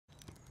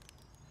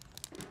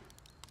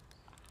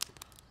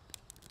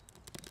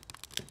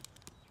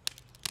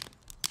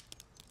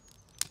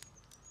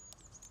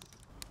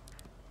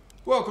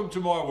Welcome to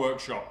my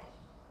workshop.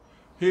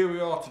 Here we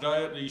are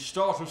today at the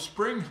start of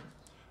spring,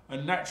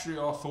 and naturally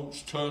our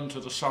thoughts turn to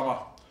the summer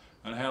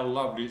and how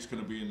lovely it's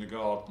going to be in the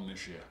garden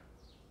this year.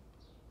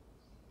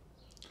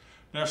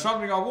 Now,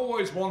 something I've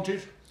always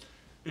wanted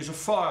is a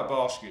fire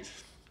basket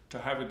to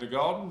have in the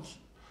garden,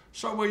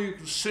 somewhere you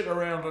can sit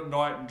around at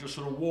night and just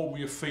sort of warm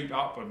your feet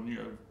up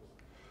and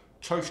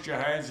toast your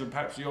hands and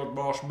perhaps the odd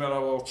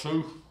marshmallow or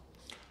two.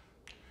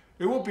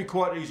 It would be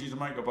quite easy to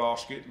make a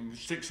basket and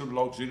stick some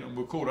logs in it, and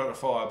we'll call that a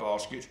fire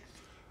basket,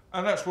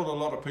 and that's what a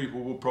lot of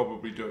people will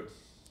probably do.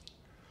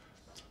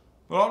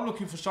 But I'm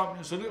looking for something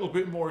that's a little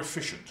bit more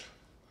efficient.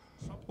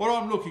 What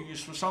I'm looking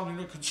is for something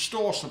that can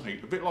store some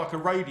heat, a bit like a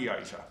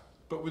radiator,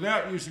 but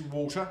without using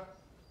water.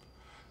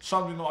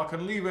 Something that I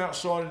can leave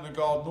outside in the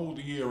garden all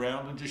the year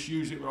round and just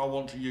use it when I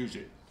want to use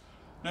it.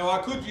 Now,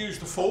 I could use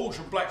the forge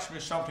and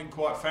blacksmith something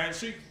quite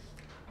fancy,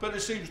 but there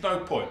seems no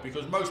point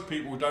because most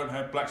people don't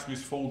have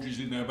blacksmith forges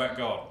in their back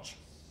gardens.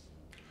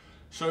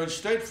 So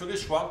instead, for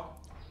this one,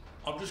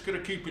 I'm just going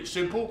to keep it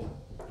simple.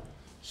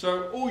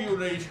 So all you'll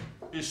need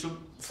is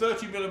some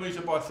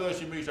 30mm by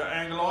 30mm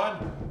angle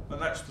iron, and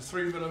that's the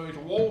 3mm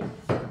wall.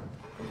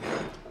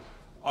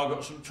 I've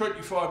got some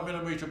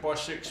 25mm by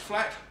 6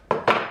 flat. And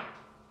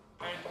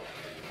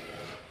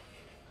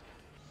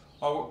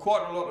I've got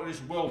quite a lot of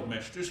this weld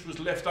mesh. This was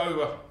left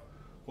over,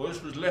 well,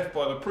 this was left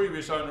by the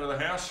previous owner of the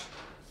house,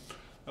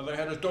 and they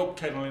had a dog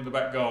kennel in the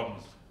back garden.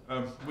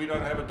 We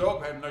don't have a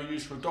dog, have no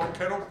use for a dog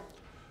kennel,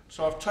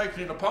 so I've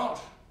taken it apart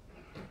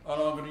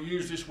and I'm going to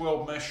use this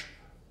weld mesh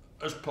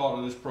as part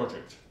of this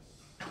project.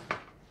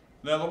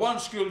 Now, the one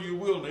skill you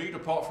will need,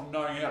 apart from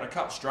knowing how to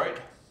cut straight,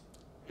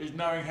 is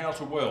knowing how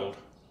to weld.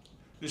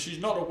 This is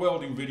not a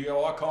welding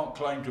video. I can't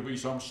claim to be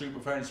some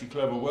super fancy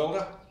clever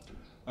welder,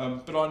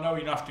 but I know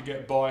enough to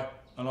get by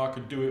and I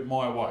can do it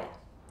my way.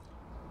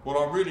 What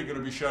I'm really going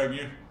to be showing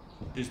you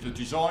is the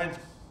design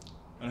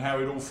and how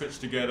it all fits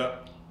together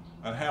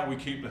and how we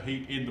keep the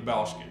heat in the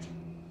basket.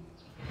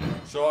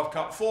 So I've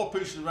cut 4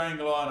 pieces of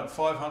angle iron at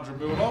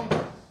 500mm long,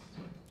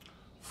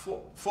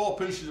 4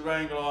 pieces of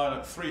angle iron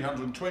at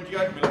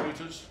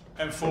 328mm,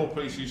 and 4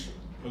 pieces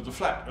of the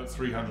flat at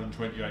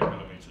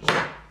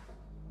 328mm.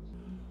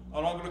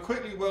 And I'm going to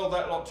quickly weld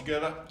that lot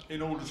together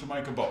in order to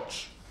make a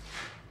box.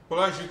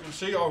 Well, as you can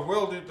see, I've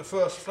welded the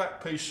first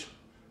flat piece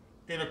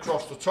in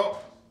across the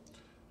top,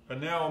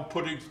 and now I'm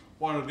putting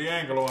one of the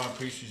angle iron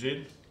pieces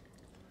in.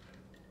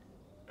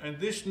 And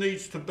this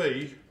needs to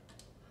be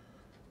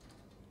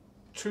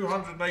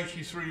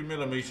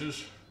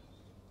 283mm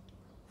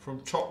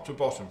from top to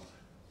bottom.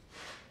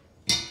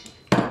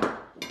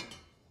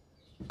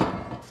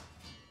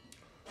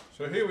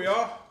 So here we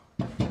are.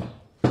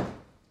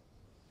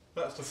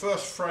 That's the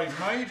first frame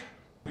made.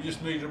 We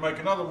just need to make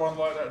another one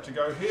like that to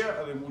go here,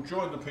 and then we'll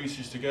join the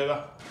pieces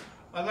together,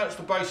 and that's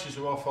the basis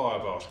of our fire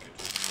basket.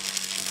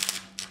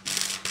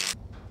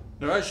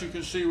 Now, as you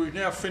can see, we've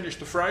now finished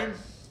the frame,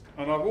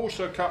 and I've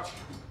also cut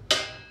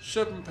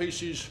 7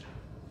 pieces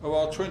of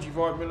our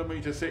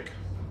 25mm thick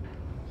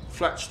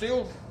flat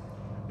steel.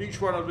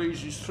 Each one of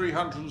these is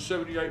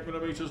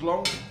 378mm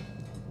long,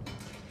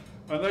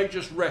 and they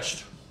just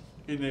rest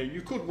in there.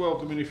 You could weld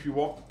them in if you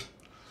want.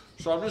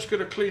 So I'm just going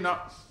to clean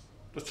up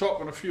the top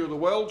and a few of the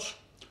welds,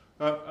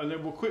 and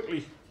then we'll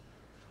quickly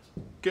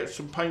get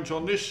some paint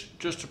on this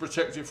just to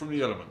protect it from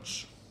the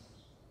elements.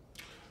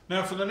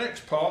 Now, for the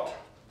next part,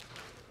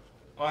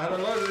 I had a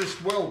load of this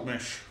weld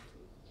mesh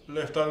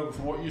left over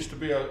from what used to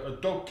be a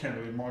dog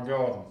kennel in my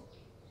garden.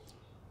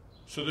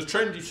 So the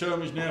trendy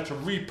term is now to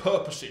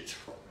repurpose it.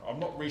 I'm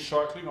not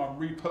recycling, I'm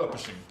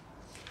repurposing.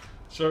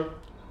 So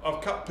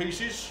I've cut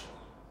pieces,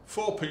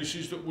 4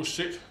 pieces that will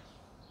fit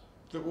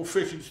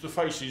into the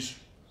faces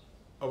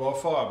of our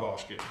fire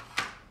basket.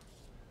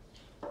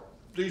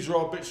 These are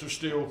our bits of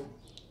steel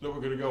that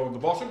we're going to go on the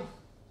bottom.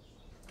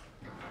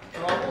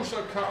 And I've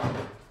also cut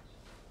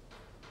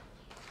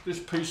this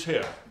piece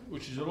here,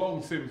 which is a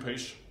long thin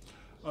piece,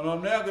 and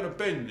I'm now going to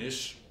bend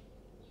this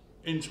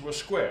into a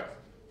square.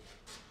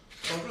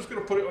 So I'm just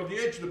going to put it on the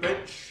edge of the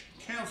bench,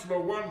 count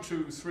 1,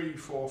 2, 3,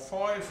 4,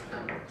 5,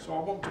 so I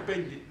want to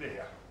bend it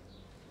there.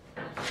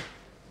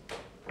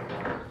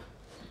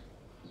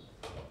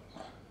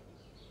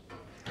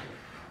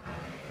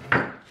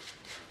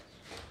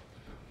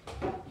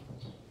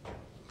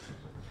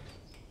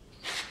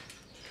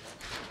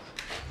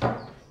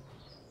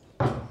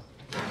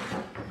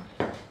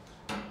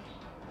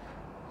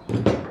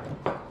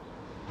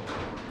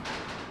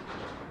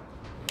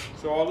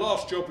 So our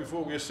last job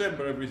before we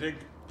assemble everything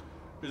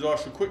is I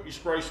shall quickly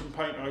spray some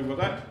paint over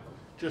that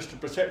just to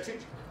protect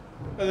it,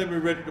 and then we're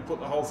ready to put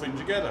the whole thing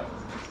together.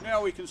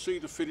 Now we can see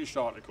the finished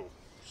article.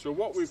 So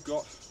what we've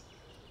got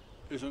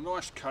is a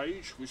nice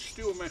cage with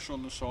steel mesh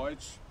on the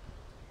sides.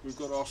 We've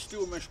got our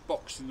steel mesh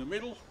box in the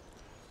middle,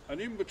 and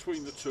in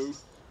between the two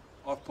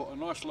I've put a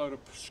nice load of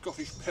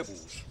Scottish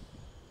pebbles.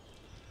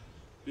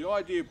 The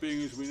idea being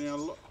is we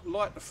now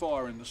light the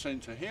fire in the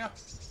centre here.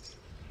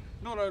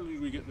 Not only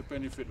do we get the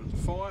benefit of the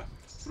fire,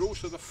 but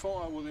also the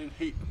fire will then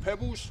heat the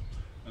pebbles,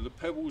 and the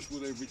pebbles will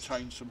then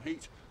retain some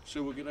heat,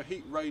 so we'll get a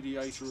heat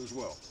radiator as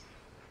well.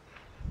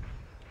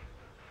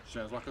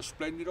 Sounds like a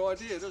splendid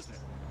idea, doesn't it?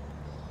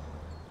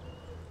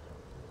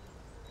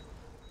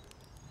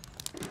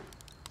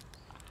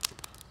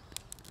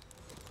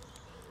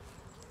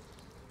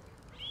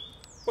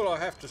 Well, I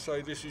have to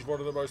say this is one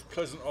of the most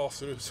pleasant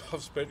afternoons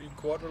I've spent in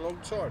quite a long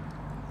time.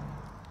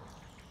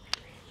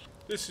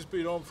 This has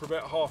been on for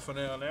about half an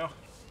hour now.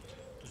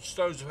 The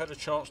stones have had a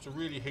chance to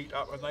really heat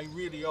up, and they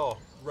really are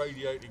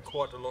radiating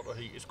quite a lot of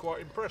heat. It's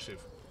quite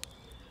impressive.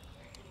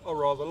 I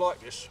rather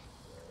like this.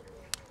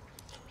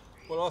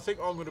 Well, I think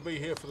I'm going to be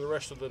here for the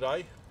rest of the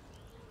day.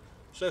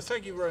 So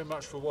thank you very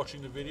much for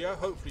watching the video.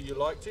 Hopefully you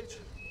liked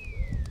it.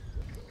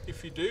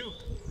 If you do,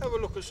 have a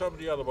look at some of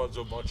the other ones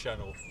on my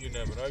channel. You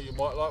never know, you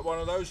might like one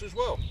of those as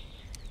well.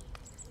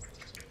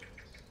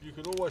 You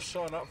can always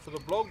sign up for the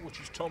blog,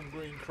 which is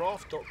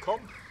tomgreencraft.com,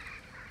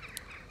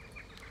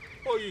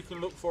 or you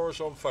can look for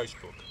us on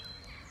Facebook.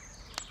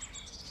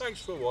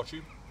 Thanks for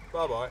watching.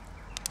 Bye bye.